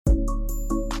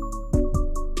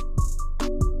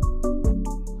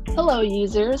Hello,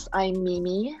 users. I'm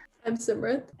Mimi, I'm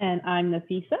Simran. And I'm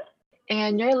Nafisa.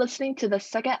 and you're listening to the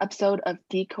second episode of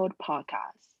Decode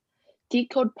Podcast.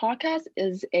 Decode Podcast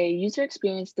is a user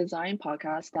experience design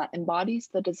podcast that embodies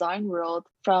the design world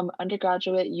from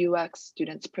undergraduate UX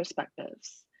students'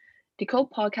 perspectives.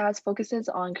 Decode Podcast focuses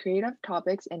on creative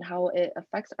topics and how it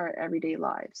affects our everyday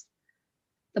lives.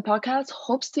 The podcast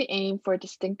hopes to aim for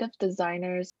distinctive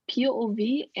designers'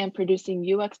 POV and producing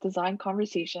UX design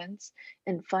conversations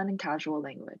in fun and casual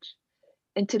language.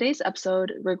 In today's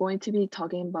episode, we're going to be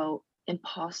talking about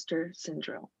imposter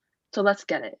syndrome. So let's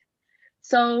get it.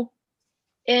 So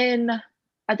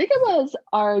I think it was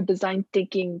our design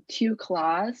thinking 2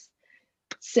 class,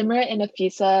 Simra and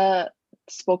Afisa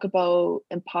spoke about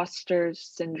imposter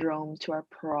syndrome to our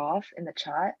prof in the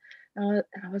chat. And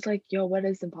I was like, yo, what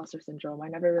is imposter syndrome? I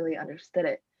never really understood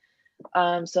it.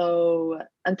 So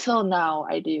until now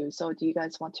I do. So do you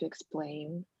guys want to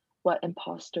explain what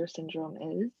imposter syndrome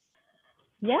is?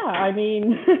 Yeah, I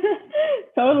mean,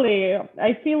 totally.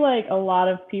 I feel like a lot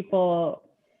of people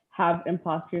have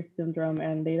imposter syndrome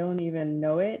and they don't even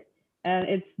know it. And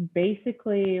it's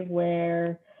basically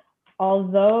where,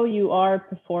 although you are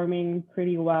performing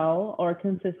pretty well or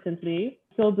consistently,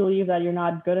 you still believe that you're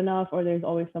not good enough or there's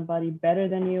always somebody better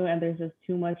than you and there's just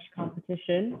too much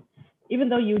competition. Even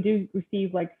though you do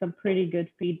receive like some pretty good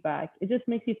feedback, it just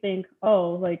makes you think,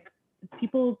 oh, like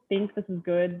people think this is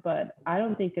good, but I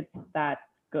don't think it's that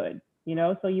good, you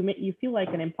know? So you feel like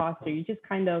an imposter. You're just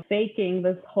kind of faking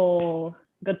this whole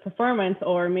good performance,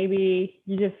 or maybe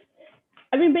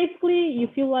basically you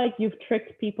feel like you've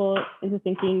tricked people into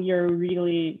thinking you're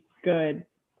really good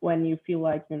when you feel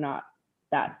like you're not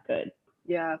that good.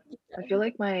 Yeah, I feel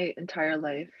like my entire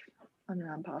life I'm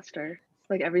an imposter.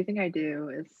 Like everything I do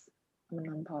is I'm an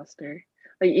imposter.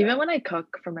 Like even when I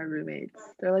cook for my roommates,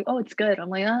 they're like, "Oh, it's good." I'm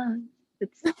like,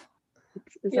 it's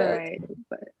Yeah. alright."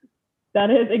 But That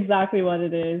is exactly what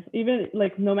it is. Even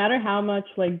like no matter how much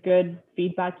like good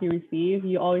feedback you receive,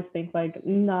 you always think like,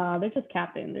 nah, they're just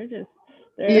capping. They're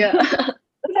yeah,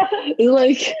 it's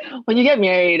like when you get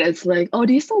married, it's like, "Oh,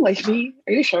 do you still like me?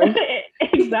 Are you sure?"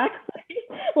 Exactly.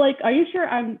 Like, are you sure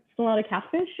I'm still not a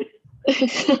catfish?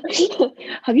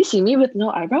 Have you seen me with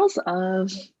no eyebrows?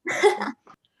 How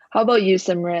about you,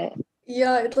 Simrit?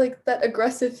 Yeah, it's like that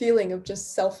aggressive feeling of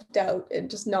just self-doubt and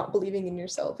just not believing in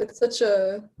yourself. It's it's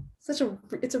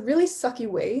a really sucky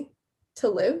way to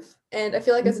live. And I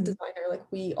feel like as a Mhm. designer, like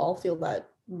we all feel that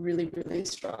really, really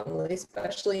strongly,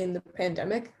 especially in the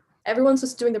pandemic. Everyone's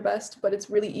just doing their best, but it's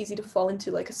really easy to fall into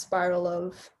like a spiral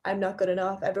of I'm not good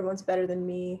enough, everyone's better than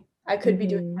me. I could be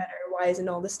doing Mhm. better. Why isn't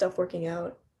all this stuff working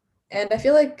out? And I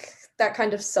feel like that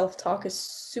kind of self-talk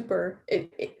is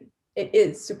it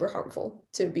is super harmful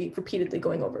to be repeatedly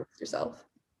going over with yourself.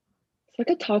 It's like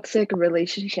a toxic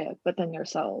relationship within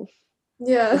yourself.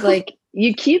 Yeah. It's like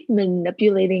you keep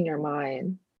manipulating your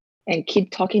mind and keep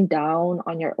talking down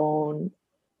on your own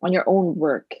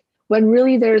work when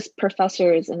really there's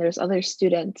professors and there's other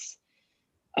students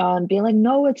being like,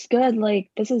 no, it's good,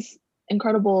 like this is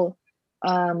incredible,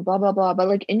 blah blah blah. But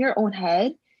like in your own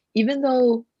head, even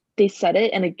though they said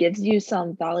it and it gives you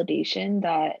some validation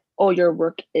that, oh, your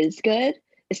work is good,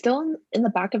 it's still in the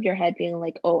back of your head being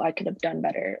like, oh, I could have done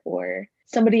better, or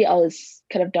somebody else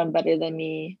could have done better than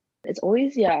me. It's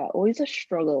always, yeah, always a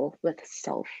struggle with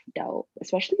self-doubt,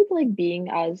 especially like being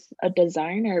as a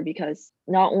designer, because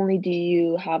not only do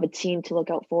you have a team to look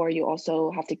out for, you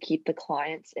also have to keep the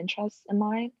client's interests in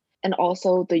mind and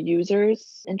also the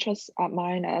user's interests at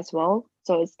mind as well.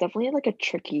 So it's definitely like a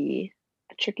tricky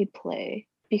play,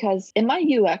 because in my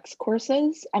UX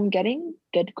courses, I'm getting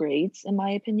good grades in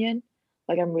my opinion.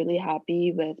 Like I'm really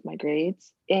happy with my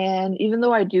grades. And even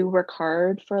though I do work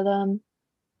hard for them,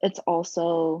 it's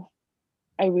also,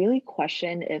 I really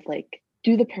question if like,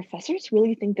 do the professors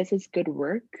really think this is good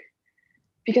work?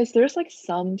 Because there's like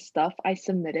some stuff I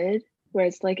submitted where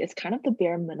it's like it's kind of the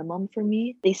bare minimum for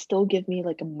me. They still give me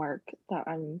like a mark that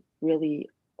I'm really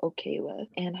okay with.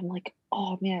 And I'm like,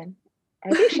 oh man,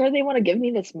 are they sure they want to give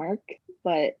me this mark?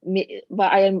 But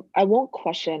I won't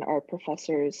question our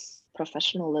professors'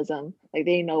 professionalism. Like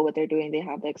they know what they're doing, they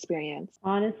have the experience.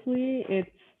 Honestly, it's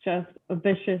just a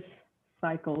vicious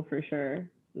cycle for sure.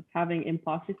 Just having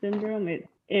imposter syndrome,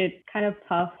 it's kind of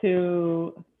tough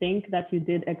to think that you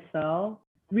did excel.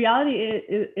 Reality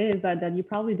is that you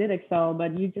probably did excel,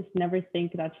 but you just never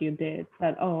think that you did.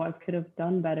 That, oh, I could have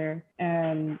done better.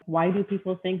 And why do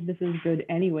people think this is good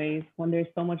anyways when there's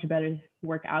so much better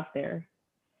work out there?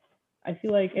 I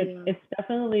feel like Yeah. it's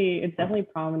definitely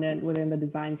prominent within the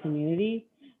design community.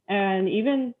 And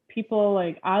even people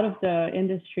like out of the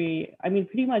industry, I mean,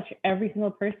 pretty much every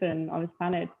single person on this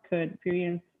planet could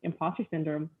experience imposter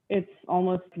syndrome. It's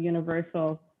almost a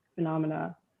universal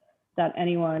phenomena that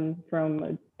anyone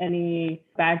from any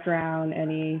background,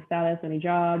 any status, any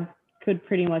job could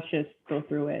pretty much just go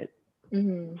through it.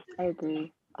 I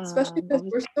agree. Especially because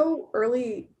we're so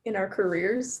early in our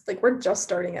careers, like we're just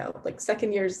starting out, like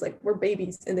second years, like we're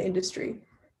babies in the industry.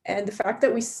 And the fact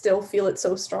that we still feel it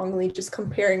so strongly, just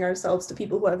comparing ourselves to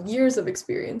people who have years of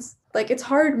experience, like it's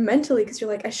hard mentally because you're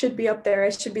like, I should be up there, I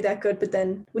should be that good. But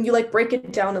then when you like break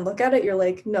it down and look at it, you're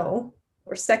like, no,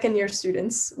 we're second year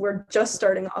students. We're just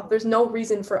starting off. There's no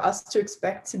reason for us to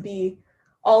expect to be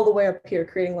all the way up here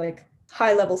creating like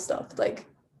high level stuff. Like,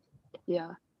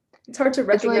 yeah, it's hard to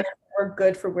recognize we're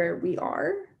good for where we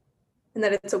are and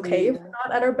that it's okay if we're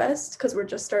not at our best because we're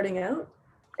just starting out.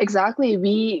 Exactly.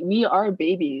 We are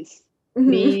babies.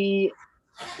 We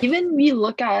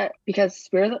look at, because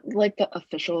we're like the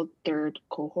official third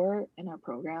cohort in our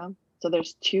program, so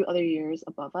there's 2 other years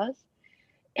above us,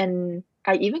 and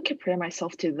I even compare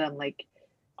myself to them. Like,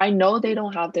 I know they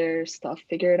don't have their stuff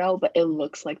figured out, but it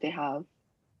looks like they have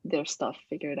their stuff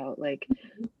figured out, like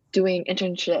doing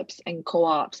internships and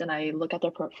co-ops, and I look at their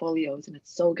portfolios and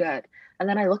it's so good, and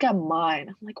then I look at mine,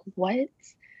 I'm like, what?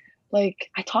 Like,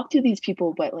 I talk to these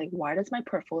people, but like, why does my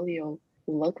portfolio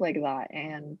look like that?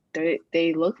 And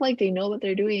they look like they know what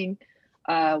they're doing,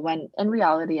 when in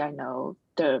reality, I know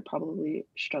they're probably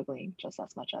struggling just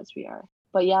as much as we are.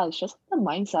 But yeah, it's just the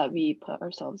mindset we put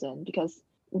ourselves in, because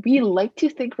we like to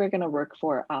think we're gonna work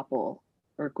for Apple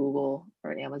or Google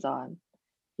or Amazon,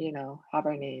 have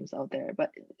our names out there.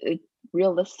 But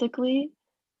realistically,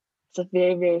 it's a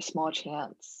very, very small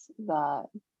chance that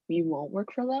we won't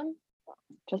work for them,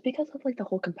 just because of like the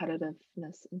whole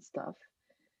competitiveness and stuff.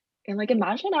 And like,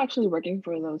 imagine actually working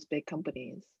for those big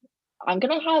companies. I'm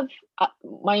gonna have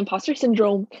my imposter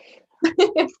syndrome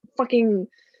fucking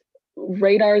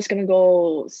radar is gonna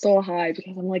go so high,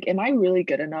 because I'm like, am I really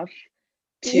good enough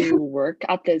to work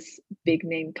at this big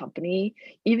name company?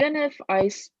 Even if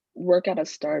I work at a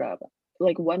startup,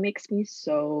 like, what makes me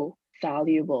so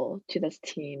valuable to this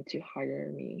team to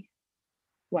hire me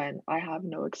when I have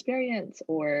no experience,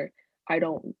 or I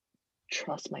don't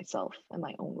trust myself and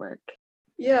my own work?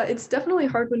 Yeah, it's definitely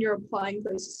hard when you're applying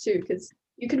places too, because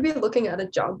you could be looking at a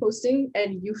job posting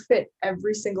and you fit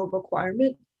every single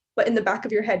requirement, but in the back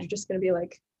of your head, you're just going to be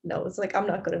like, no, it's like, I'm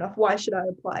not good enough. Why should I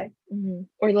apply?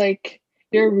 Or like,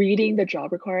 you're reading the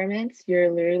job requirements,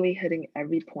 you're literally hitting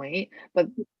every point, but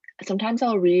sometimes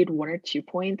I'll read 1 or 2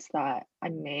 points that I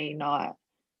may not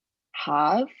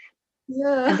have.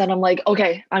 Yeah. And then I'm like,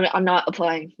 okay, I'm not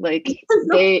applying. Like,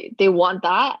 they want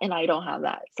that and I don't have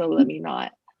that, so let me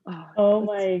not. Oh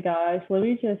my gosh, let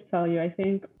me just tell you, I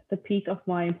think the peak of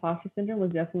my imposter syndrome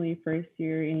was definitely first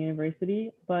year in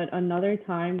university, but another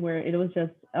time where it was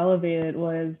just elevated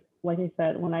was, like I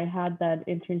said, when I had that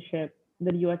internship,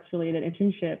 the UX related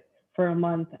internship for a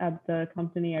month at the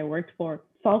company I worked for.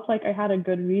 Felt like I had a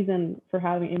good reason for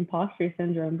having imposter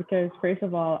syndrome, because first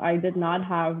of all, I did not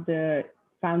have the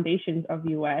foundations of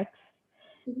UX.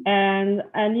 And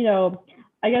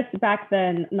I guess back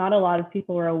then, not a lot of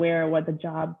people were aware what the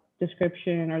job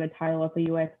description or the title of the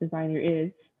UX designer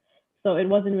is. So it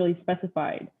wasn't really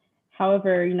specified.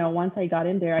 However, once I got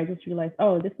in there, I just realized,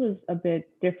 oh, this was a bit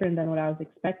different than what I was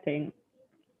expecting.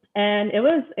 And it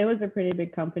was a pretty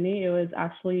big company. It was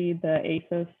actually the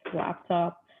Asus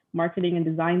laptop marketing and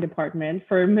design department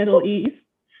for Middle East.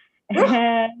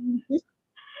 And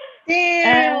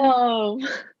Damn.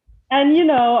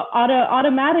 And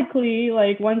automatically,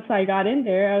 like, once I got in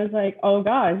there, I was like, oh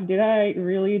gosh, did I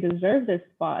really deserve this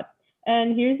spot?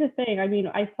 And here's the thing, I mean,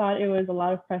 I thought it was a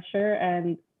lot of pressure,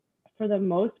 and for the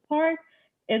most part,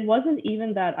 it wasn't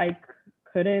even that I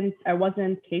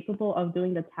wasn't capable of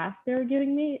doing the task they were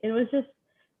giving me. It was just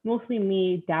mostly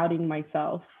me doubting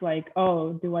myself, like,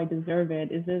 oh, do I deserve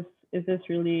it? Is this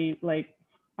really, like,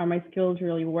 are my skills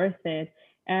really worth it?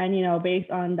 And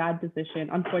based on that decision,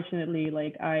 unfortunately,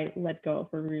 like, I let go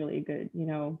for a really good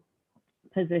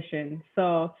position.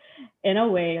 So in a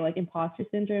way, like, imposter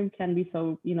syndrome can be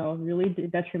so really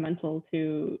detrimental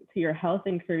to your health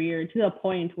and career, to the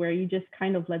point where you just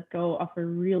kind of let go of a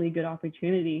really good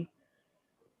opportunity.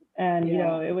 And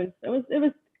it was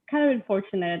kind of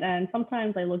unfortunate. And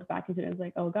sometimes I look back into it and it's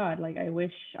like, oh god, like, I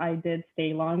wish I did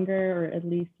stay longer, or at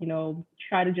least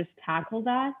try to just tackle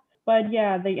that. But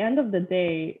yeah, at the end of the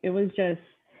day, it was just,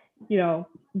 the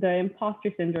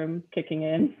imposter syndrome kicking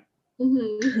in.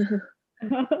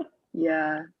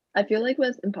 Yeah, I feel like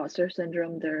with imposter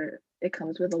syndrome, it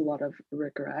comes with a lot of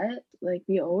regret. Like,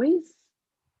 we always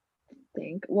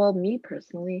think, well, me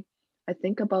personally, I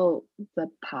think about the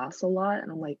past a lot,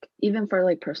 and I'm like, even for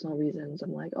like personal reasons,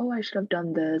 I'm like, oh, I should have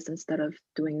done this instead of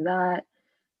doing that.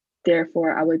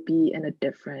 Therefore, I would be in a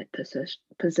different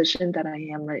position than I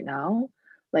am right now.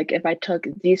 Like if I took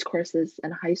these courses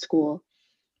in high school,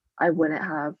 I wouldn't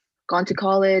have gone to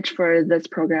college for this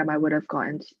program. I would have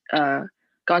gone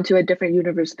to a different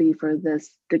university for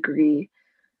this degree.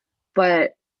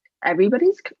 But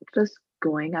everybody's just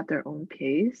going at their own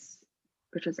pace,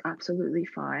 which is absolutely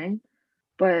fine.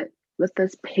 But with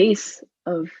this pace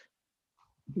of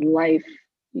life,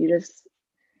 you just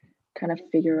kind of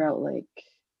figure out like,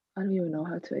 I don't even know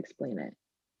how to explain it.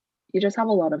 You just have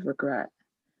a lot of regret,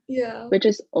 Yeah. which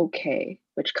is okay,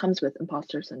 which comes with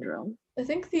imposter syndrome. I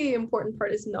think the important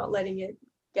part is not letting it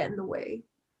get in the way,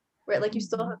 right? Like you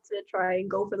still have to try and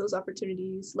go for those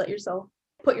opportunities, put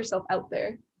yourself out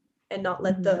there and not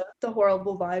let the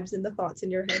horrible vibes and the thoughts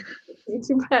in your head get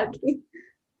too badly.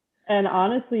 And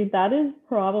honestly, that is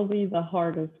probably the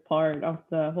hardest part of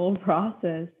the whole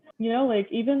process. You know, like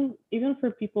even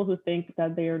for people who think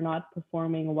that they are not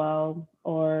performing well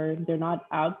or they're not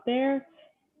out there,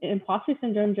 imposter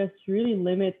syndrome just really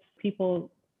limits people's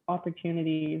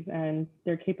opportunities and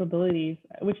their capabilities,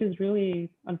 which is really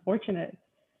unfortunate.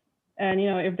 And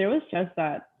if there was just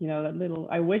that, that little,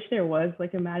 I wish there was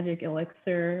like a magic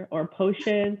elixir or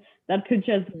potion that could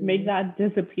just make that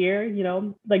disappear,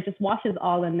 like just washes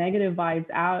all the negative vibes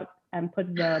out and puts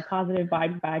the positive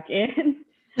vibes back in.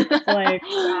 Like,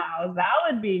 wow, that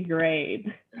would be great.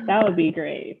 That would be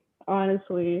great,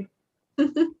 honestly.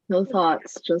 No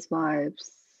thoughts, just vibes.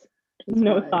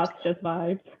 No thoughts, just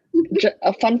vibes.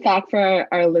 A fun fact for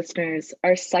our listeners,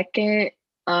 our second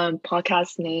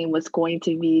podcast name was going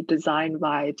to be Design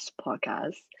Vibes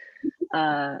Podcast.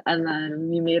 And then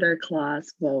we made our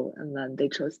class vote, and then they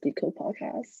chose Deco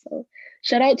Podcast. So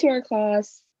shout out to our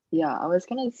class. Yeah, I was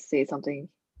gonna say something,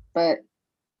 but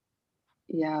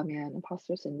yeah, man,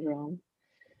 imposter syndrome.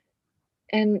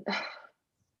 And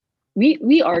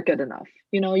we are good enough.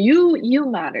 You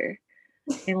matter.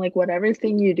 And like whatever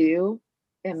thing you do,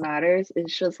 it matters.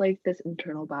 It's just like this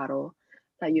internal battle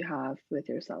that you have with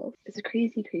yourself. It's a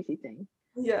crazy, crazy thing.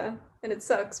 Yeah, and it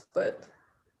sucks, but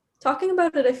talking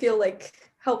about it, I feel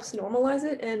like helps normalize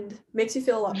it and makes you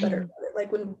feel a lot better about it.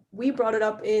 Like when we brought it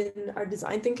up in our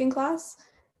design thinking class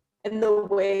and the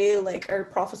way like our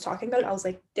prof was talking about it, I was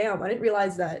like, damn, I didn't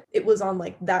realize that it was on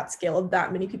like that scale of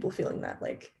that many people feeling that.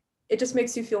 Like it just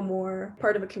makes you feel more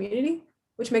part of a community,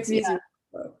 which makes it easier.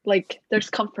 Like there's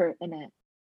comfort in it.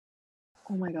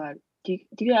 Oh my god. Do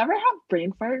you ever have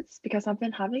brain farts? Because I've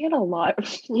been having it a lot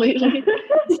lately.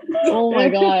 Oh my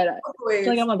god. It's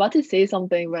like I'm about to say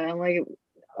something, but I'm like,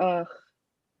 ugh.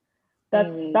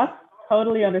 That's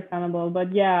totally understandable.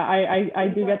 But yeah, I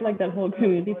do get like that whole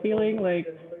community feeling. Like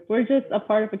we're just a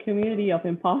part of a community of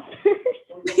imposters.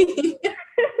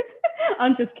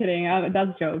 I'm just kidding.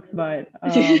 That's jokes, but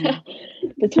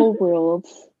this whole world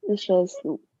is just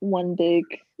one big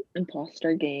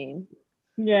imposter game.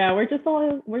 Yeah, we're just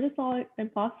all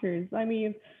imposters. I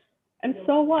mean, and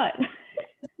so what?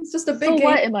 It's just a big so game.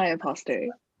 What am I imposter?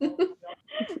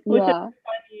 Which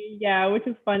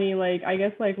is funny. Like I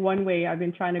guess like one way I've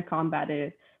been trying to combat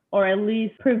it, or at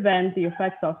least prevent the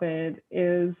effects of it,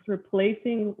 is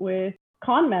replacing with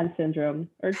con man syndrome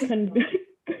or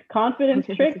confidence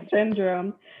trick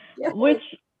syndrome, which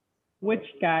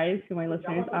guys, to my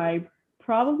listeners, I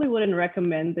probably wouldn't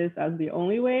recommend this as the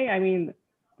only way. I mean,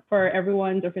 for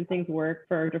everyone, different things work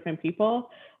for different people,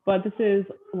 but this is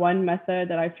one method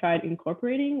that I've tried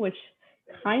incorporating, which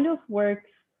kind of works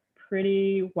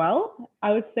pretty well,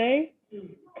 I would say,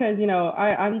 because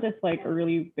I'm just like a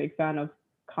really big fan of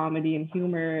comedy and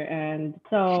humor, and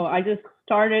so I just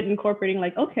started incorporating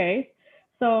like, okay,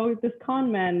 so this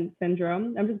con man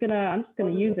syndrome, I'm just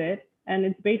gonna use it, and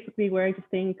it's basically where I just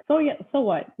think, so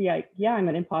what? Yeah, I'm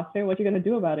an imposter. What you gonna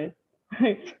do about it?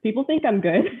 People think I'm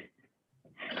good.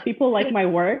 People like my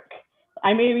work.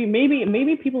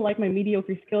 Maybe people like my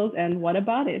mediocre skills, and what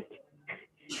about it?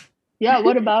 Yeah,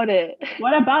 what about it?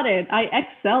 What about it? I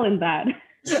excel in that.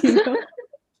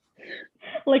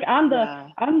 Like I'm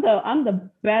the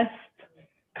best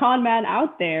con man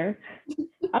out there.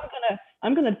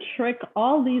 I'm gonna trick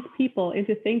all these people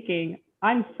into thinking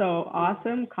I'm so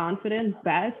awesome, confident,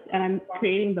 best, and I'm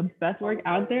creating the best work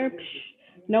out there.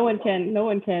 No one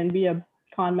can be a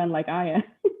con man like I am.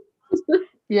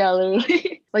 Yeah,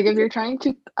 literally. Like if you're trying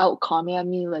to out comment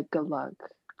me, like good luck.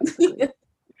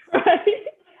 Right.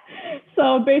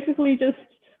 So basically just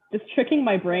tricking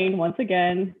my brain once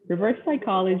again, reverse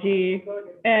psychology,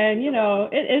 and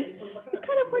it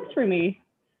kind of works for me.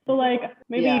 So like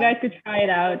maybe you guys could try it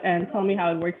out and tell me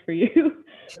how it works for you.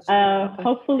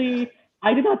 Hopefully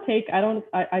I do not take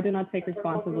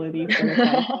responsibility for the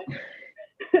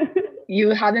content.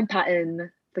 You haven't patented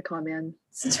the comment.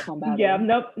 Yeah,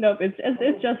 nope.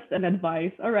 It's just an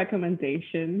advice or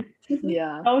recommendation.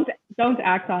 Yeah. Don't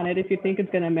act on it if you think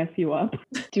it's gonna mess you up.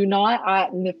 Do not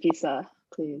at Nafisa,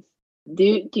 please.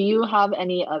 Do you have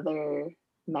any other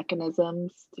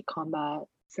mechanisms to combat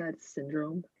said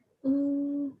syndrome?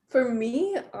 For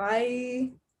me,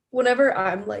 whenever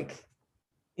I'm like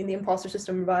in the imposter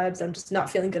system vibes, I'm just not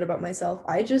feeling good about myself,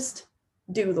 I just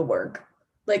do the work.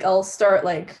 Like I'll start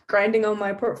like grinding on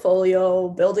my portfolio,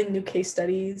 building new case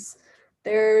studies. I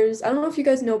don't know if you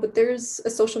guys know, but there's a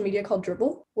social media called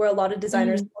Dribble where a lot of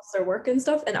designers post their work and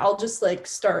stuff. And I'll just like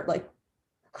start like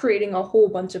creating a whole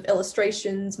bunch of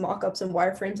illustrations, mock-ups, and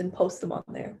wireframes and post them on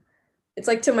there. It's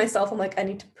like to myself, I'm like, I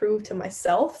need to prove to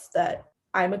myself that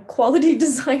I'm a quality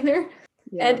designer.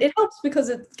 Yeah. And it helps because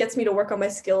it gets me to work on my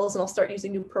skills and I'll start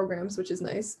using new programs, which is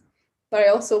nice. But I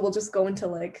also will just go into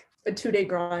like a 2-day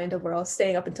grind of where I was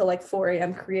staying up until like 4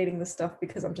 a.m. creating this stuff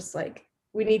because I'm just like,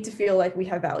 we need to feel like we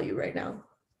have value right now,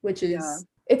 which is,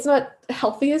 it's not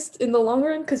healthiest in the long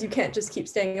run because you can't just keep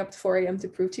staying up to 4 a.m. to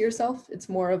prove to yourself. It's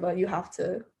more of a, you have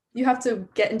to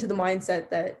get into the mindset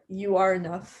that you are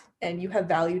enough and you have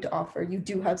value to offer. You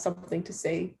do have something to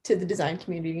say to the design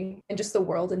community and just the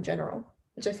world in general,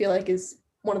 which I feel like is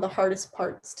one of the hardest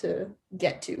parts to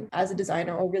get to as a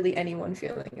designer or really anyone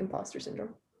feeling imposter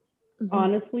syndrome.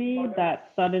 Honestly, that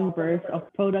sudden burst of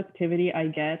productivity I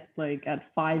get like at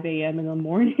 5 a.m. in the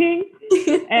morning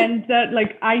and that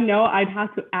like I know I'd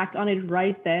have to act on it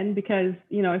right then because,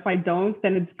 you know, if I don't,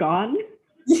 then it's gone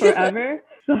forever.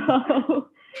 So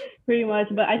pretty much.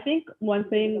 But I think one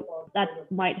thing that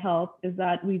might help is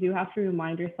that we do have to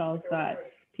remind ourselves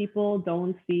that people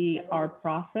don't see our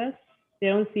process. They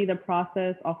don't see the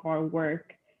process of our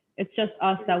work. It's just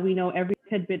us that we know every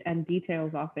tidbit and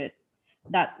details of it,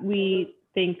 that we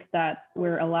think that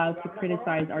we're allowed to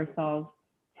criticize ourselves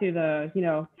to the, you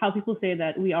know, how people say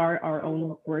that we are our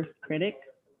own worst critic,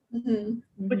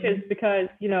 which is because,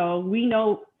 you know, we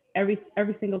know every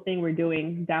single thing we're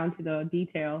doing down to the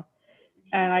detail.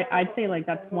 And I'd say like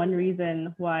that's one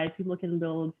reason why people can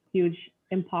build huge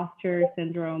imposter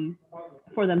syndrome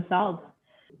for themselves.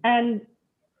 And,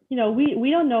 you know, we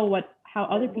don't know how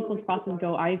other people's process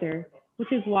go either,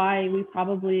 which is why we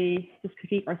probably just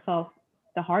critique ourselves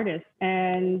the hardest.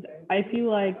 And I feel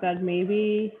like that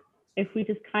maybe if we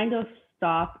just kind of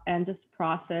stop and just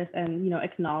process and, you know,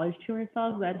 acknowledge to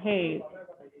ourselves that, hey,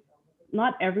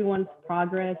 not everyone's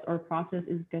progress or process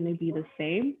is going to be the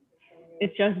same.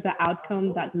 It's just the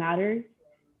outcome that matters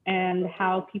and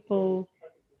how people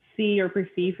see or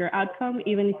perceive your outcome,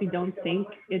 even if you don't think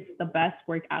it's the best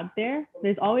work out there.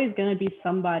 There's always going to be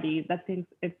somebody that thinks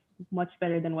it's much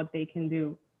better than what they can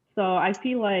do. So I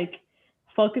feel like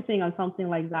focusing on something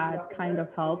like that kind of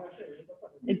helps.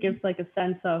 It gives like a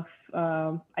sense of,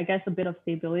 I guess, a bit of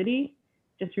stability,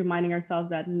 just reminding ourselves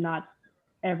that not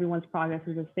everyone's progress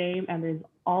is the same. And there's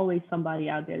always somebody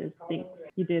out there that thinks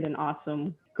you did an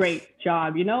awesome, great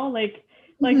job, you know, like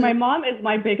my mom is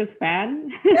my biggest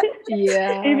fan.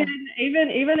 Yeah.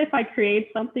 even if I create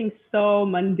something so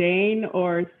mundane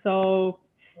or so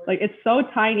like it's so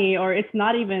tiny or it's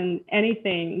not even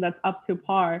anything that's up to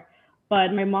par,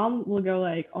 but my mom will go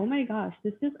like, oh my gosh,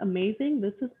 this is amazing,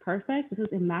 this is perfect, this is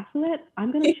immaculate,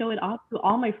 I'm gonna show it off to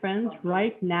all my friends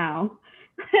right now.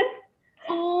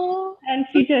 Oh. And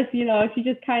she just, you know, she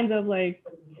just kind of like,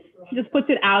 she just puts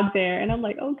it out there and I'm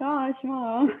like, oh gosh,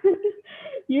 Mom,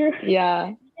 you're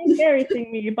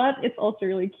embarrassing me, but it's also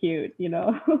really cute, you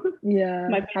know. Yeah,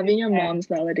 having your mom's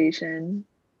validation,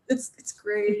 it's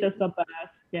great. It's just the best.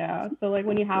 Yeah, so like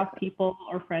when you have people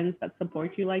or friends that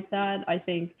support you like that, I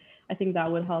think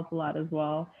that would help a lot as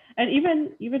well. And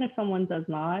even if someone does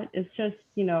not, it's just,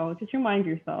 you know, just remind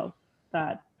yourself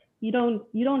that you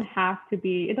don't have to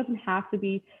be, it doesn't have to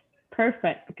be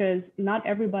perfect because not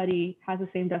everybody has the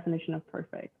same definition of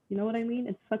perfect. You know what I mean?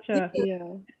 It's such a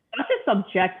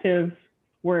subjective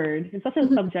word. It's such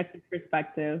a subjective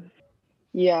perspective.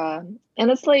 Yeah. And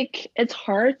it's like, it's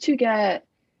hard to get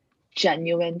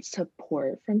genuine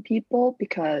support from people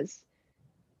because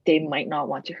they might not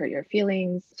want to hurt your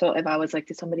feelings. So if I was like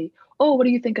to somebody, oh, what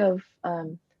do you think of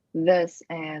this?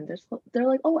 And they're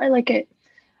like, oh, I like it.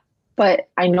 But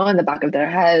I know in the back of their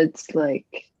heads,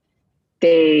 like,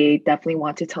 they definitely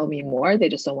want to tell me more. They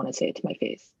just don't want to say it to my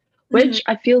face, which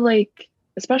I feel like,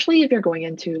 especially if you're going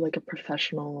into like a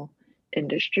professional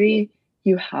industry,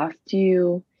 you have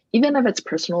to, even if it's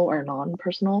personal or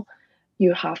non-personal,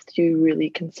 you have to really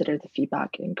consider the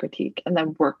feedback and critique and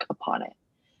then work upon it.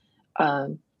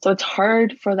 So it's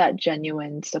hard for that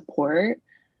genuine support.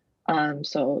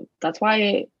 So that's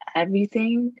why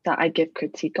everything that I give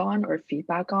critique on or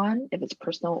feedback on, if it's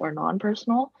personal or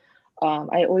non-personal,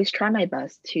 I always try my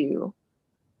best to,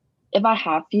 if I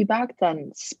have feedback,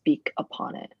 then speak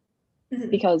upon it.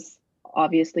 Because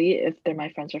obviously, if they're my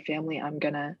friends or family, I'm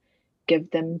gonna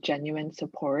give them genuine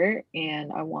support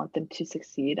and I want them to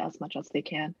succeed as much as they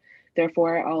can.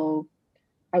 Therefore,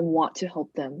 I want to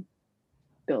help them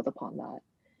build upon that.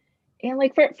 And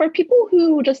like for people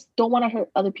who just don't want to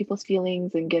hurt other people's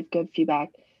feelings and give good feedback,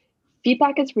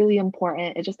 feedback is really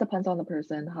important. It just depends on the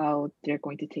person how they're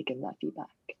going to take in that feedback.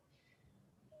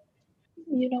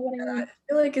 You know what I mean? I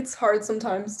feel like it's hard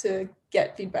sometimes to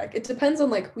get feedback. It depends on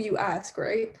like who you ask,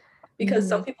 right? Because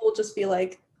some people will just be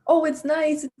like, oh, it's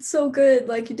nice, it's so good,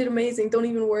 like you did amazing, don't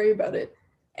even worry about it.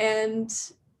 And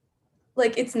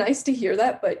like it's nice to hear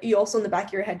that, but you also in the back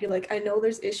of your head, you're like, I know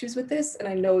there's issues with this and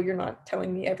I know you're not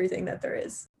telling me everything that there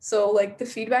is. So like the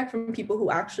feedback from people who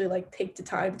actually like take the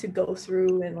time to go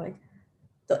through and like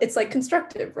it's like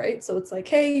constructive, right? So it's like,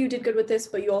 hey, you did good with this,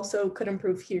 but you also could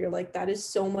improve here. Like that is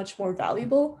so much more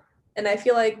valuable. And I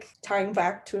feel like tying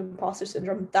back to imposter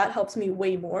syndrome, that helps me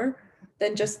way more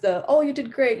than just the, oh, you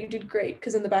did great.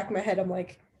 Because in the back of my head, I'm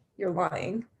like, you're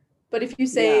lying. But if you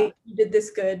say you did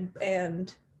this good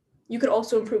and you could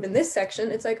also improve in this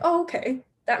section, it's like, oh, okay,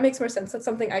 that makes more sense. That's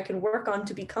something I can work on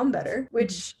to become better,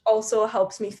 which also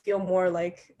helps me feel more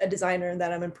like a designer and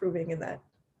that I'm improving, and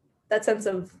that sense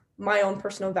of my own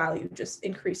personal value just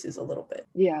increases a little bit.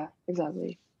 Yeah,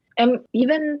 exactly. And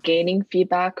even gaining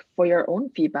feedback for your own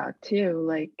feedback too.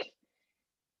 Like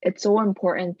it's so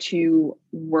important to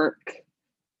work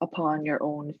upon your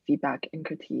own feedback and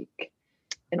critique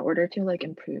in order to like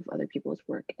improve other people's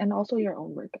work and also your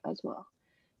own work as well.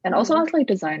 And also as like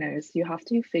designers, you have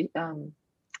to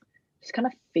just kind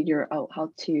of figure out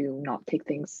how to not take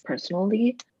things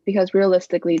personally, because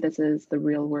realistically, this is the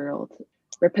real world.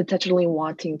 We're potentially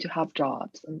wanting to have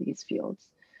jobs in these fields.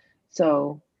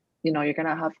 So, you know, you're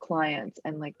gonna have clients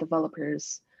and like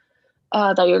developers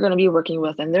that you're gonna be working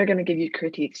with, and they're gonna give you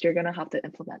critiques. You're gonna have to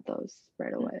implement those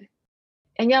right away.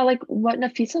 And yeah, like what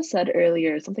Nafisa said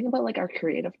earlier, something about like our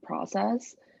creative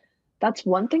process. That's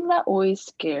one thing that always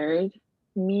scared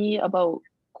me about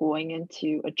going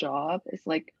into a job is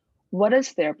like, what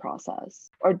is their process?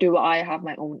 Or do I have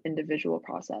my own individual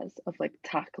process of like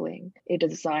tackling a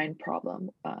design problem?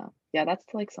 Yeah, that's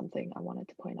like something I wanted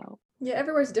to point out. Yeah,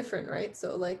 everywhere's different, right?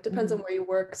 So like depends on where you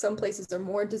work. Some places are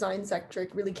more design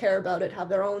centric, really care about it, have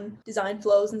their own design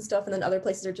flows and stuff, and then other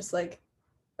places are just like,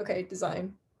 okay,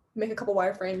 design, make a couple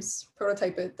wireframes,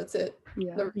 prototype it, that's it.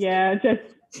 Yeah,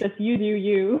 just you do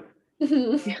you.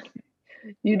 Yeah.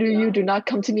 You do you, do not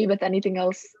come to me with anything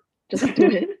else. Just do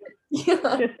it. Just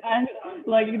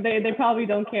like they probably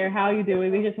don't care how you do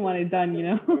it, they just want it done, you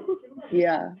know.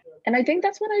 Yeah. And I think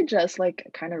that's what I just like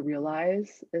kind of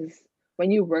realize is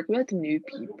when you work with new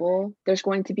people, there's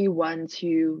going to be one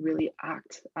to really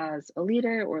act as a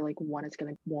leader, or like one is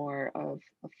going to be more of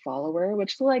a follower,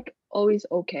 which is like always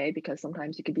okay because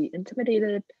sometimes you could be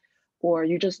intimidated or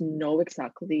you just know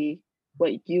exactly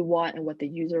what you want and what the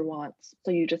user wants.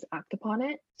 So you just act upon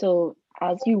it. So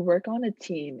as you work on a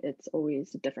team, it's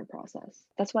always a different process.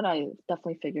 That's what I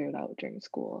definitely figured out during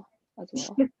school as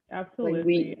well.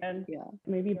 Absolutely. And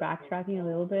maybe backtracking a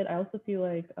little bit, I also feel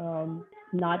like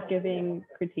not giving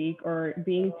critique or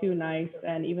being too nice,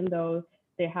 and even though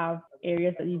they have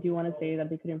areas that you do want to say that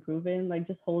they could improve in, like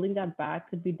just holding that back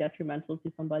could be detrimental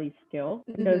to somebody's skill,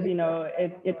 because you know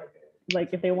it's like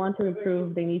if they want to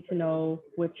improve, they need to know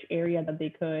which area that they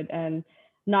could, and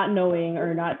not knowing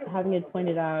or not having it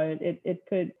pointed out, it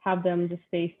could have them just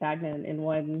stay stagnant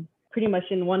in pretty much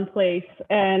in one place.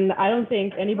 And I don't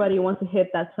think anybody wants to hit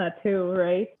that plateau,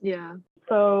 right? Yeah.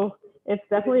 So it's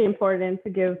definitely important to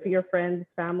give your friends,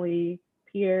 family,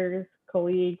 peers,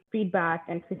 colleagues feedback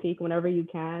and critique whenever you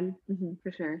can.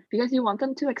 For sure. Because you want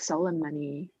them to excel in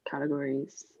many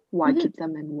categories. Why keep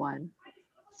them in one,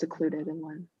 secluded in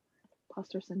one?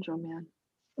 Imposter syndrome, man.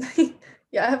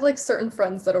 Yeah, I have like certain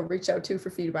friends that'll reach out to for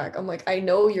feedback. I'm like, I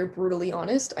know you're brutally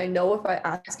honest. I know if I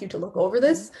ask you to look over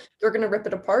this, you're gonna rip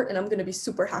it apart, and I'm gonna be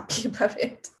super happy about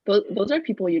it. Those are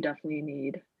people you definitely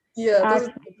need. Yeah,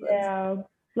 yeah,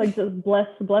 like just bless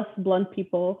blunt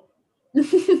people.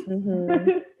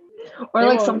 Or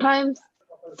like sometimes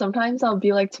I'll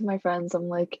be like to my friends, I'm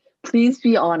like, please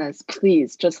be honest,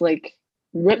 please, just like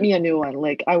rip me a new one.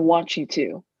 Like I want you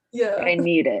to. Yeah, I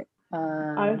need it.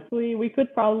 Honestly, we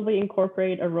could probably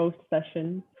incorporate a roast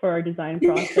session for our design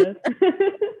process.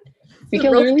 We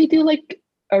can literally do like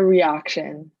a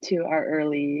reaction to our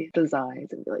early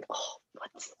designs and be like, oh,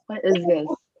 what is this?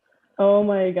 Oh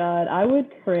my God, I would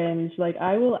cringe. Like,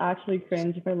 I will actually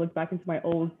cringe if I look back into my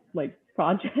old like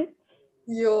projects.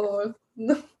 Yo,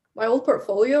 my old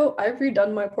portfolio, I've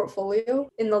redone my portfolio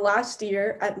in the last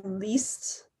year at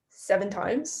least 7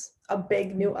 times, a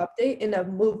big new update, and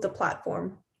I've moved the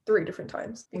platform 3 different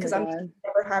times because I'm God.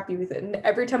 never happy with it. And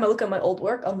every time I look at my old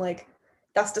work, I'm like,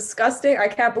 that's disgusting. I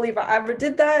can't believe I ever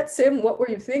did that. Sim, what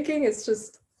were you thinking? It's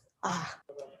just,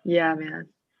 Yeah, man.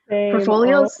 Same.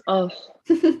 Portfolios. Oh,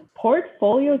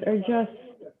 Portfolios are just,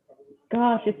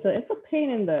 gosh, it's a pain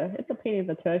in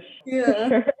the tush. Yeah. For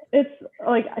sure. It's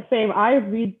like same. I've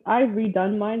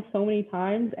redone mine so many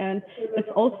times, and it's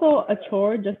also a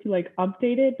chore just to like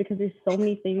update it because there's so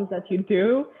many things that you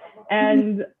do,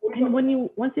 and when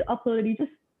once you upload it,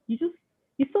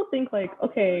 you still think like,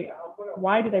 okay,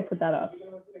 why did I put that up?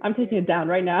 I'm taking it down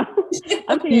right now.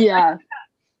 I'm taking it yeah.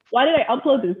 Why did I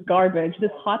upload this garbage,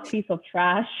 this hot piece of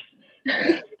trash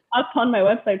up on my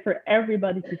website for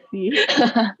everybody to see?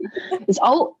 It's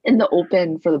all in the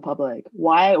open for the public.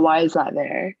 Why is that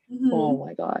there? Oh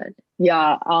my God.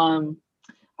 Yeah.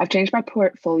 I've changed my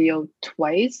portfolio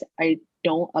twice. I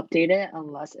don't update it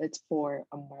unless it's for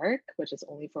a mark, which is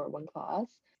only for one class.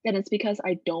 And it's because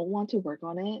I don't want to work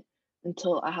on it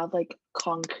until I have like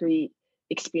concrete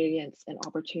experience and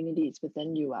opportunities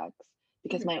within UX,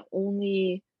 because my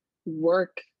only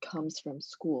work comes from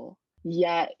school.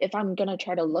 Yet if I'm gonna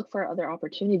try to look for other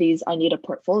opportunities, I need a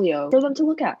portfolio for them to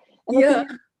look at. And Yeah.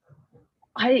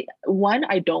 I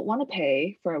don't want to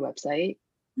pay for a website,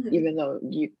 even though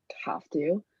you have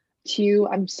to. 2,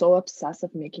 I'm so obsessed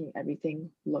with making everything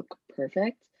look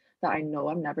perfect that I know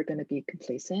I'm never going to be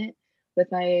complacent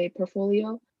with my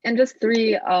portfolio. And just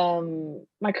 3,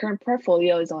 my current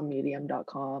portfolio is on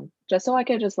medium.com, just so I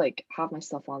could just like have my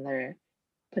stuff on there,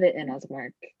 put it in as a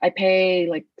mark. I pay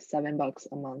like $7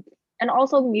 a month. And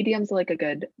also Medium's like a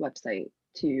good website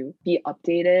to be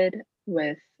updated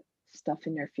with stuff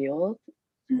in your field.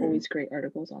 Always great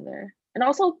articles on there. And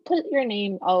also put your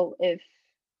name out if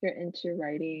you're into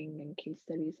writing and case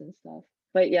studies and stuff.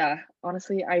 But yeah,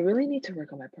 honestly, I really need to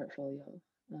work on my portfolio.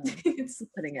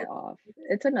 Putting it off.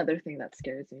 It's another thing that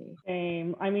scares me.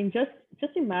 Same. I mean, just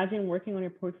imagine working on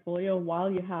your portfolio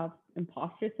while you have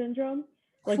imposter syndrome.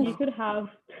 Like you could have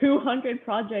 200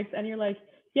 projects and you're like,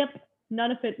 yep,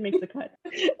 none of it makes the cut.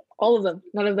 All of them.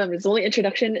 None of them. It's only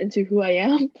introduction into who I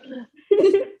am.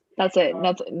 That's it.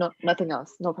 That's nothing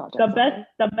else. No project.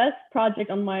 The best project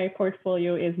on my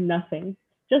portfolio is nothing.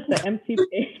 Just the empty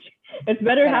page. It's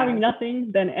better having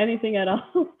nothing than anything at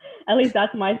all. At least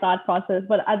that's my thought process.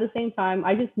 But at the same time,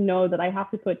 I just know that I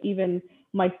have to put even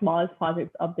my smallest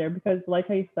projects up there because, like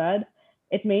I said,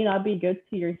 it may not be good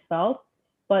to yourself,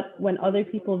 but when other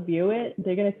people view it,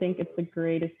 they're gonna think it's the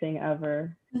greatest thing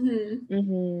ever.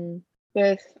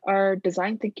 With our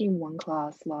design thinking 1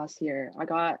 class last year, I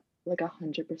got like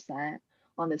 100%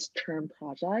 on this term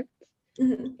project.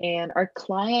 And our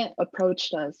client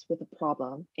approached us with a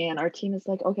problem, and our team is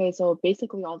like, okay, so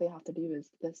basically all they have to do is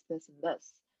this, and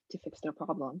this to fix their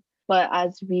problem. But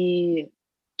as we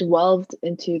delved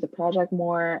into the project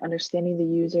more, understanding the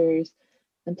users,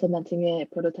 implementing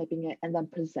it, prototyping it, and then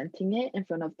presenting it in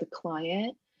front of the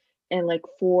client and like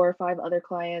 4 or 5 other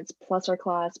clients, plus our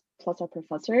class, plus our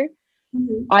professor,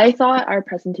 I thought our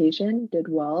presentation did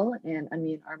well. And I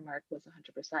mean, our mark was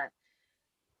 100%.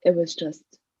 It was just,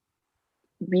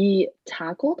 we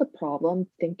tackled the problem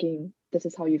thinking this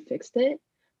is how you fixed it.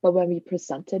 But when we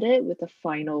presented it with the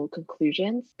final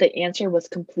conclusions, the answer was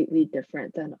completely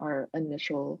different than our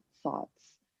initial thoughts.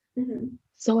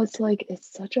 So it's like,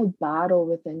 it's such a battle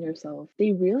within yourself.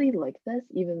 They really like this,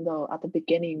 even though at the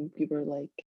beginning we were like,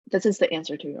 this is the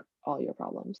answer to all your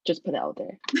problems. Just put it out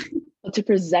there. But to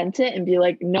present it and be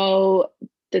like, no,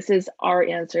 this is our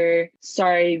answer.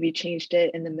 Sorry, we changed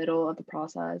it in the middle of the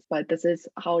process, but this is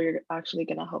how you're actually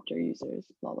going to help your users,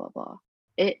 blah, blah, blah.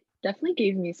 It definitely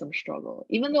gave me some struggle.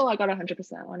 Even though I got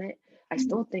 100% on it, I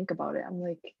still think about it. I'm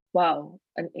like, wow,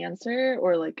 an answer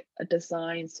or like a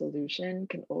design solution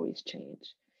can always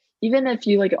change. Even if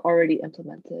you like already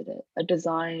implemented it, a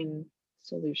design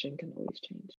solution can always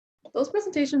change. Those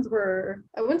presentations were,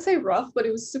 I wouldn't say rough, but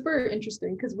it was super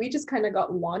interesting because we just kind of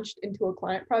got launched into a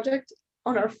client project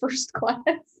on our first class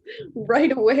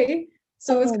right away.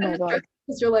 So it's kind of stressful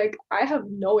because you're like, I have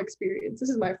no experience. This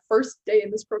is my first day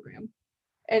in this program.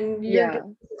 And you're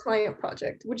getting a client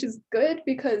project, which is good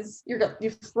because you're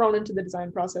thrown into the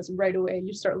design process right away.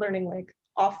 You start learning like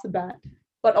off the bat.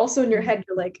 But also in your head,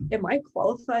 you're like, am I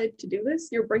qualified to do this?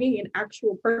 You're bringing an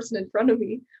actual person in front of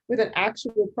me with an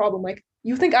actual problem. Like,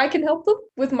 you think I can help them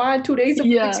with my 2 days of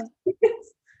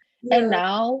experience? And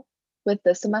now with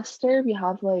this semester, we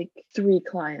have like 3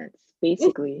 clients.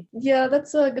 basically. Yeah,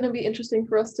 that's going to be interesting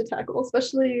for us to tackle,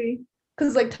 especially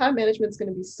because like time management is going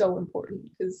to be so important.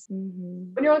 Because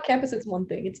when you're on campus, it's one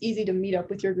thing. It's easy to meet up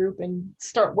with your group and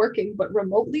start working, but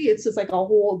remotely, it's just like a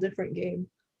whole different game.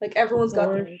 Like everyone's got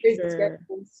For crazy sure.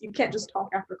 schedules. You can't just talk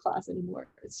after class anymore.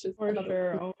 It's just For another.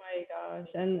 sure. Oh my gosh.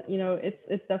 And you know, it's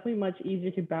definitely much easier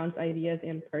to bounce ideas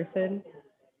in person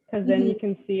because then you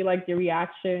can see like the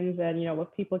reactions and you know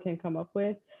what people can come up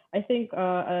with. I think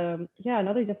yeah,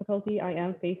 another difficulty I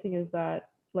am facing is that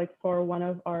like for one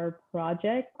of our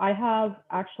projects, I have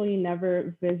actually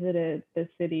never visited the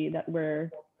city that we're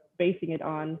basing it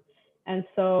on. And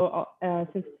so since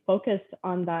it's focused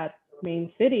on that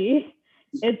main city,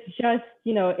 it's just,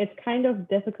 you know, it's kind of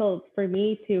difficult for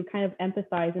me to kind of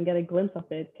empathize and get a glimpse of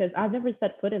it because I've never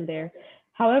set foot in there.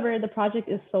 However, the project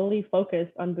is solely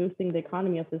focused on boosting the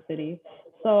economy of the city.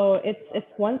 So it's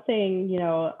one thing, you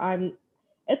know,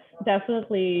 it's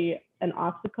definitely an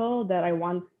obstacle that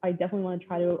I definitely want to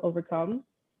try to overcome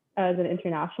as an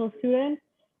international student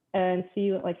and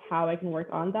see like how I can work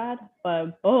on that.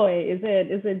 But boy, is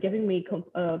it giving me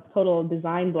a total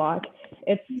design block.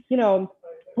 It's, you know,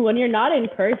 when you're not in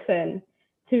person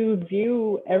to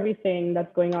view everything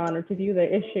that's going on or to view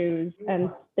the issues and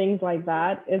things like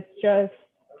that, it's just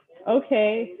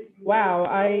okay, wow,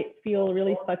 I feel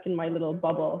really stuck in my little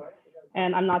bubble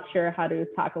and I'm not sure how to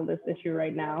tackle this issue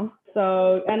right now.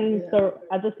 So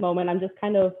at this moment, I'm just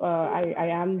kind of, I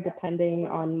am depending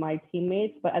on my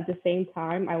teammates, but at the same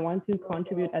time, I want to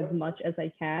contribute as much as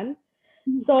I can.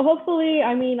 So hopefully,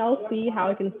 I mean, I'll see how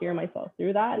I can steer myself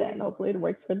through that and hopefully it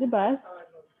works for the best.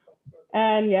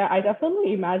 And yeah, I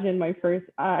definitely imagine my first,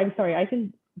 I'm sorry, I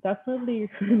can definitely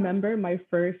remember my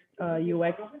first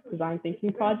UX design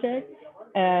thinking project.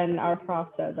 And our prof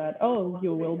said that, oh,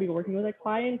 you will be working with a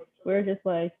client. We're just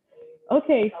like,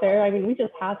 okay, sir. I mean, we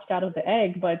just hatched out of the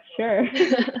egg, but sure.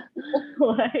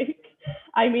 Like,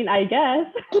 I mean, I guess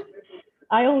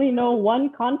I only know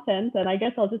one content and I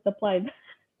guess I'll just apply.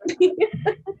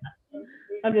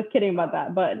 I'm just kidding about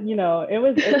that. But, you know, it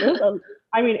was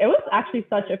I mean, it was actually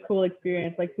such a cool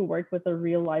experience, like to work with a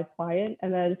real life client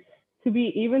and then to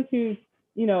be even to,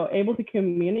 you know, able to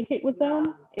communicate with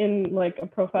them in like a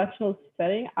professional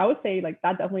setting. I would say like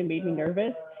that definitely made me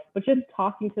nervous, but just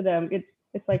talking to them,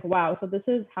 it's like, wow, so this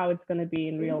is how it's going to be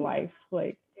in real life.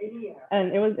 Like,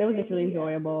 and it was just really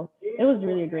enjoyable. It was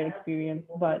really a great experience,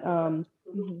 but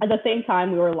at the same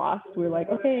time we were lost. We were like,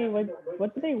 okay,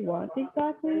 what do they want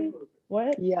exactly?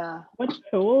 What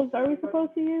tools are we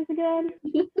supposed to use again?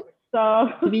 So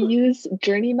do we use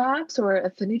journey maps or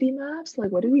affinity maps?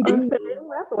 Like, what do we do?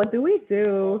 What do we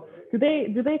do? Do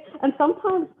they? And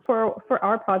sometimes for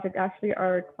our project, actually,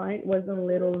 our client was a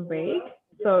little vague,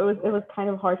 so it was kind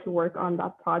of hard to work on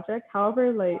that project.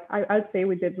 However, like I'd say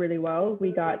we did really well.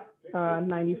 We got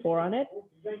 94 on it.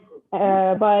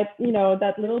 But you know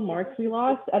that little marks we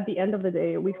lost at the end of the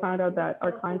day, we found out that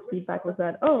our client's feedback was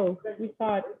that, oh, we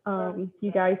thought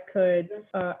you guys could.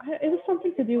 It was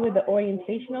something to do with the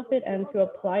orientation of it and to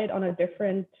apply it on a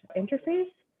different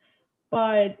interface.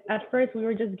 But at first we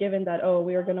were just given that, oh,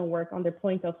 we were going to work on the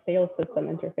point of sale system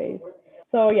interface.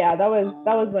 So yeah, that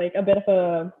was like a bit of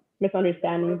a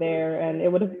misunderstanding there, and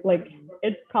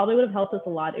it probably would have helped us a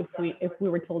lot if we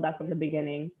were told that from the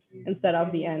beginning instead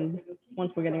of the end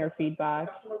once we're getting our feedback.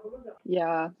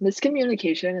 Yeah,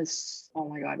 miscommunication is, oh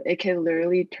my god, it can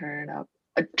literally turn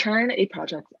a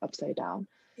project upside down.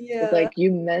 Yeah. It's like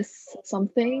you miss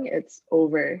something, it's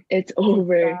over. It's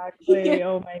over. Exactly.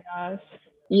 Oh my gosh.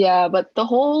 Yeah, but the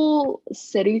whole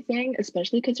city thing,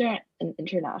 especially because you're an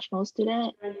international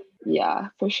student, yeah,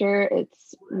 for sure,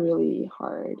 it's really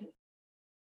hard.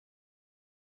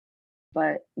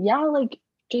 But yeah, like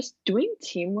just doing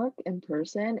teamwork in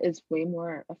person is way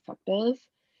more effective.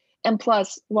 And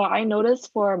plus, what I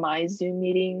noticed for my Zoom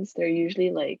meetings,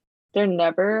 they're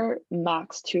never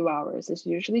max 2 hours. It's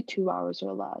usually 2 hours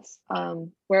or less.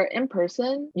 Where in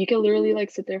person, you can literally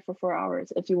like sit there for 4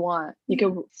 hours if you want. You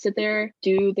can sit there,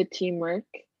 do the teamwork,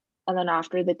 and then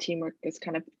after the teamwork is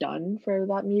kind of done for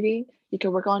that meeting, you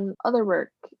can work on other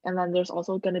work. And then there's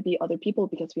also going to be other people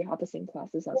because we have the same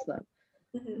classes as them.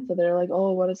 So they're like,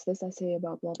 oh, what is this essay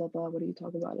about? Blah, blah, blah. What do you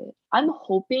talk about it? I'm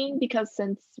hoping because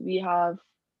since we have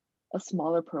a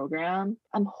smaller program,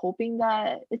 I'm hoping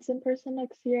that it's in person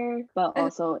next year, but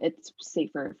also it's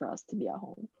safer for us to be at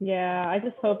home. Yeah, I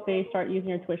just hope they start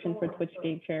using your tuition for Twitch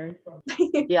game chairs.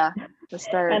 Yeah, let's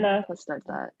start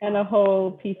that. And a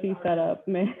whole PC setup,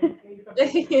 man.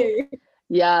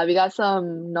 Yeah, we got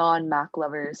some non-Mac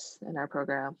lovers in our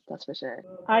program, that's for sure.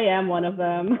 I am one of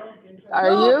them.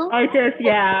 Are you?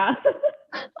 Yeah.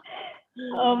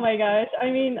 Oh my gosh.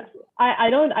 I mean, I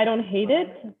don't hate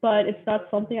it, but it's not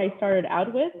something I started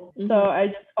out with. So I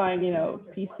just find,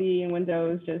 PC and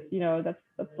Windows just,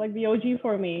 that's like the OG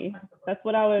for me. That's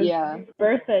what I was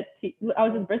birthed to, I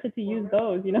was just birthed to use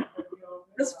those,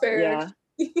 That's fair. Yeah.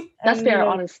 Actually. That's And, fair,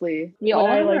 honestly. We all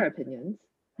have our opinions.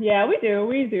 Yeah, we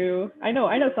do. I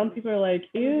know some people are like,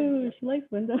 ew, she likes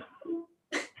Windows.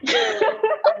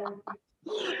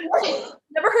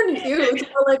 Never heard an ew. It's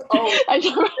more like, oh. I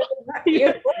never.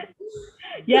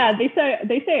 Yeah, they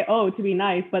say oh to be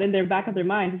nice, but in their back of their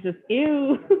minds it's just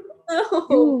ew.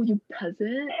 Ew, you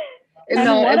peasant. And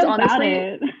No, what it's about honestly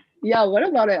it? Yeah, what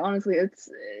about it? Honestly,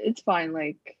 it's fine.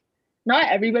 Like, not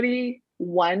everybody,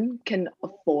 one, can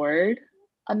afford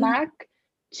a Mac.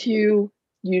 Two,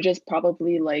 you just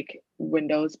probably like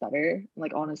Windows better.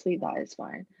 Like, honestly, that is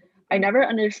fine. I never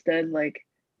understood like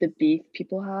the beef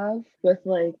people have with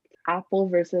like Apple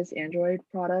versus Android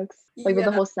products. Like with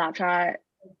the whole Snapchat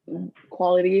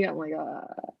quality. I'm like,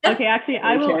 okay, actually,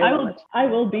 I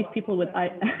will beat people with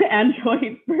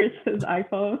Android versus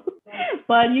iPhone,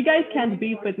 but you guys can't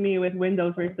beef with me with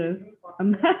Windows versus a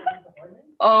Mac.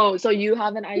 Oh, so you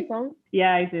have an iPhone?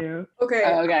 Yeah, I do. Okay.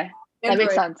 Okay. That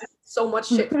makes sense. So much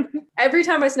shit. Every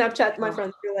time I Snapchat my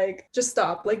friends, they're like, just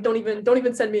stop. Like, don't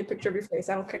even send me a picture of your face.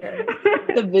 I don't care.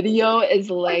 The video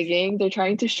is lagging. They're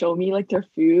trying to show me like their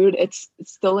food. It's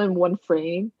still in one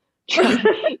frame.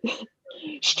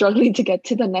 Struggling to get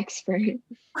to the next frame.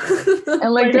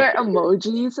 And like their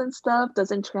emojis and stuff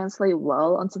doesn't translate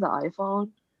well onto the iPhone.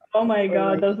 Oh my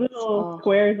god, those little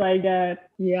squares I get.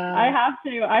 Yeah. I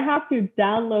have to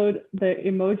download the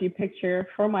emoji picture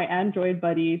for my Android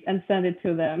buddies and send it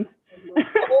to them.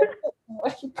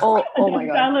 Oh my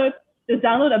god. Just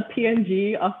download a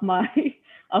PNG of my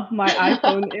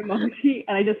iPhone emoji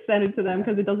and I just send it to them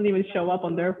because it doesn't even show up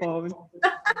on their phone.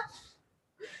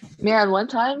 Man, one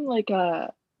time like I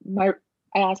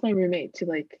asked my roommate to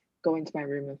like go into my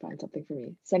room and find something for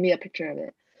me. Send me a picture of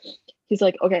it. He's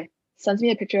like, okay. Sends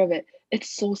me a picture of it. It's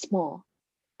so small.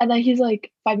 And then he's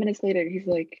like, 5 minutes later, he's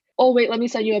like, oh, wait, let me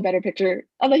send you a better picture.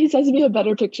 And then he sends me a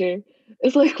better picture.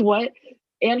 It's like, what?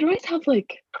 Androids have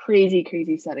like crazy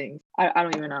settings. I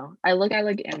don't even know. I look at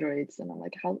like Androids and I'm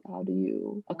like, how do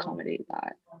you accommodate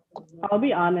that? I'll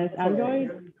be honest,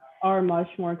 Androids are much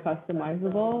more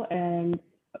customizable. And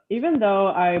even though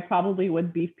I probably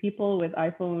would beef people with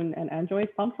iPhone and Android,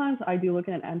 sometimes I do look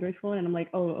at an Android phone and I'm like,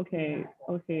 oh, okay,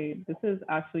 this is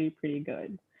actually pretty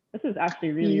good. This is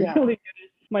actually really good.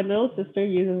 My little sister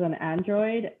uses an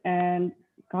Android and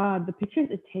God, the pictures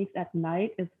it takes at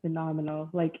night is phenomenal.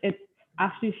 Like it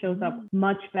actually shows up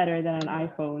much better than an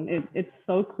iPhone. It's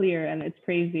so clear and it's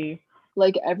crazy.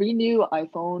 Like every new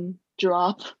iPhone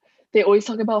drop, they always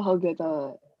talk about how good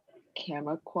the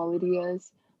camera quality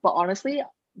is. But honestly,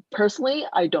 personally,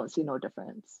 I don't see no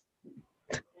difference.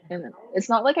 And it's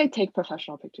not like I take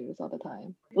professional pictures all the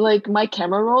time. Like my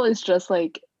camera roll is just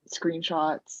like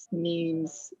screenshots,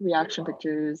 memes, reaction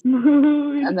pictures,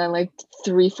 and then like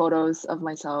 3 photos of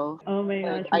myself. Oh my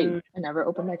gosh. I never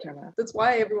open my camera. That's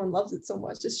why everyone loves it so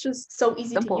much. It's just so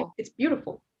easy to use. It's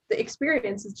beautiful. The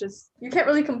experience is just, you can't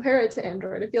really compare it to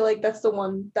Android. I feel like that's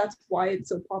why it's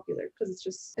so popular, because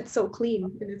it's so clean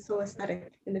and it's so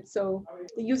aesthetic and it's so,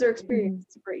 the user experience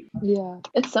is great. Yeah,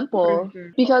 it's simple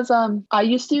because I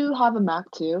used to have a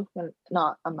Mac too,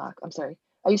 not a Mac, I'm sorry.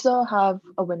 I used to have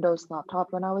a Windows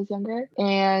laptop when I was younger,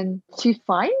 and to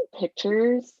find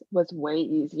pictures was way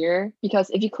easier because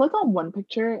if you click on one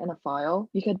picture in a file,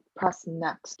 you could press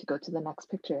next to go to the next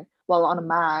picture. While on a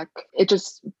Mac, it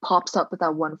just pops up with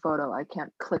that one photo. I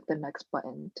can't click the next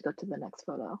button to go to the next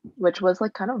photo, which was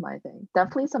like kind of my thing.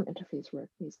 Definitely some interface work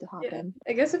needs to happen.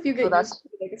 Yeah. I guess if you get used to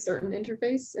like a certain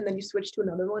interface and then you switch to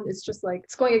another one, it's just like,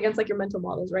 it's going against like your mental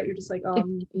models, right? You're just like,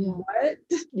 what?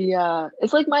 Yeah,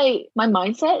 it's like my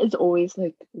mindset is always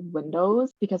like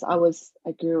Windows because I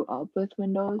grew up with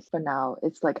Windows, but now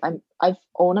it's like I've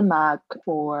owned a Mac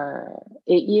for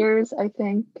 8 years, I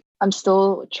think. I'm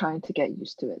still trying to get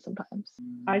used to it sometimes.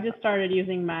 I just started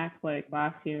using Mac like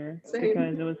last year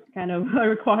because it was kind of a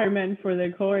requirement for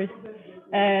the course,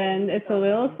 and it's a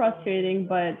little frustrating,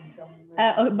 but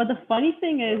the funny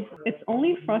thing is it's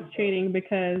only frustrating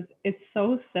because it's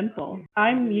so simple.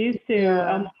 I'm used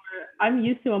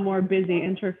to a more busy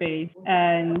interface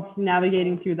and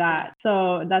navigating through that.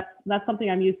 So that's something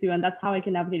I'm used to, and that's how I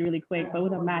can navigate really quick. But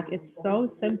with a Mac, it's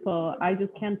so simple. I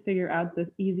just can't figure out the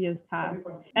easiest task.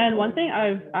 And one thing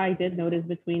I did notice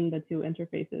between the two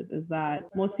interfaces is that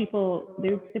most people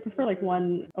they prefer like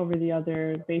one over the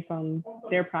other based on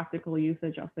their practical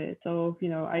usage of it. So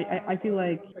I feel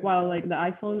like while like the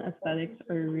iPhone aesthetics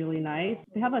are really nice,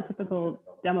 they have a typical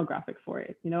demographic for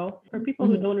it. For people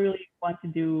who don't really want to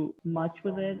do do much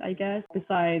with it, I guess,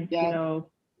 besides, Yeah.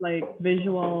 like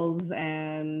visuals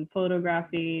and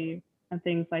photography and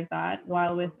things like that.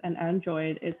 While with an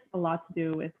Android, it's a lot to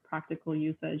do with practical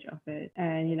usage of it.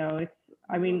 And,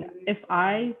 I mean, if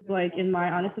I, like, in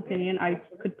my honest opinion, I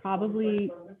could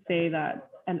probably say that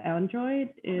an Android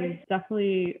is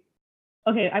definitely,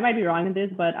 okay, I might be wrong in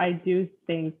this, but I do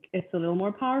think it's a little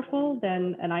more powerful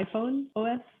than an iPhone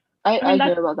OS. I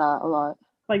hear about that a lot.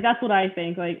 Like, that's what I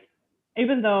think. Like,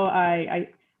 even though I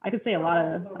could say a lot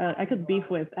of, I could beef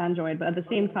with Android, but at the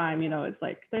same time, it's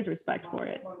like, there's respect for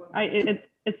it.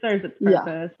 It serves its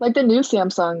purpose. Yeah, like the new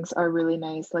Samsungs are really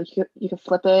nice. Like you can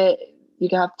flip it. You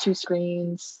can have 2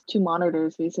 screens, 2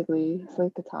 monitors, basically. It's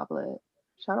like the tablet.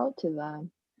 Shout out to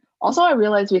them. Also, I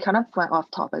realized we kind of went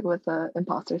off topic with the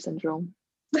imposter syndrome.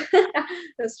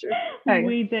 That's true. Okay.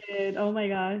 We did. Oh my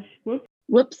gosh.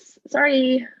 Whoops.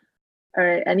 Sorry. All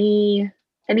right.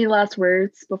 Any last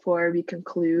words before we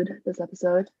conclude this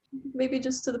episode? Maybe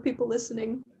just to the people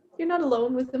listening, you're not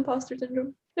alone with imposter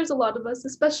syndrome. There's a lot of us,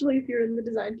 especially if you're in the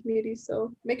design community.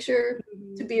 So make sure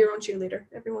to be your own cheerleader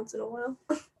every once in a while.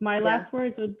 My last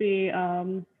words would be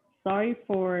sorry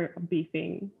for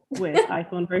beefing with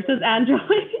iPhone versus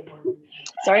Android.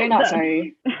 Sorry, not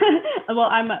sorry. Well,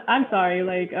 I'm sorry.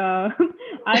 Like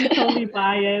I'm totally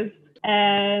biased,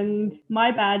 and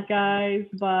my bad, guys.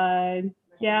 But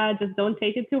yeah, just don't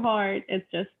take it too hard. It's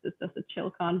just a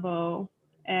chill convo.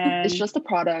 And it's just a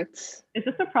product. It's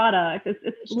just a product.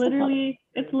 It's literally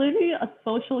a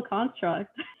social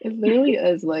construct. It literally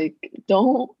is. Like,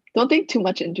 don't think too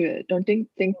much into it. Don't think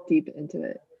deep into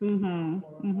it.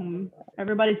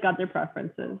 Everybody's got their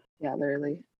preferences. Yeah,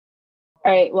 literally.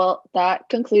 All right. Well, that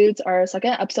concludes our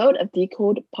second episode of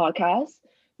Decode Podcast.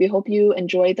 We hope you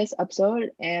enjoyed this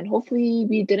episode, and hopefully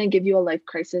we didn't give you a life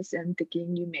crisis in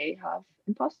thinking you may have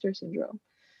imposter syndrome.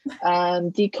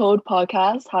 Decode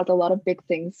Podcast has a lot of big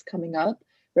things coming up.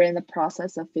 We're in the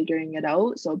process of figuring it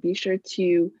out, so be sure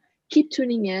to keep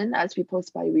tuning in as we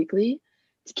post bi-weekly.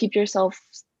 To keep yourself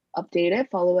updated,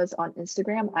 follow us on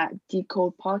Instagram at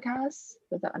Decode Podcast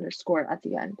with an underscore at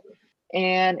the end.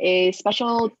 And a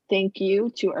special thank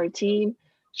you to our team,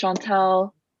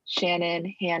 Chantel,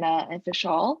 Shannon, Hannah, and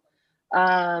Vishal.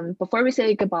 Before we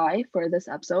say goodbye for this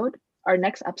episode, our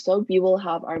next episode, we will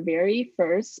have our very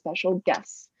first special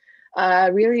guest.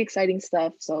 Really exciting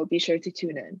stuff, so be sure to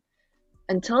tune in.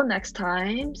 Until next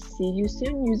time, see you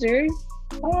soon, users.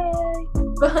 Bye.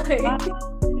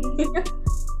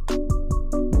 Bye.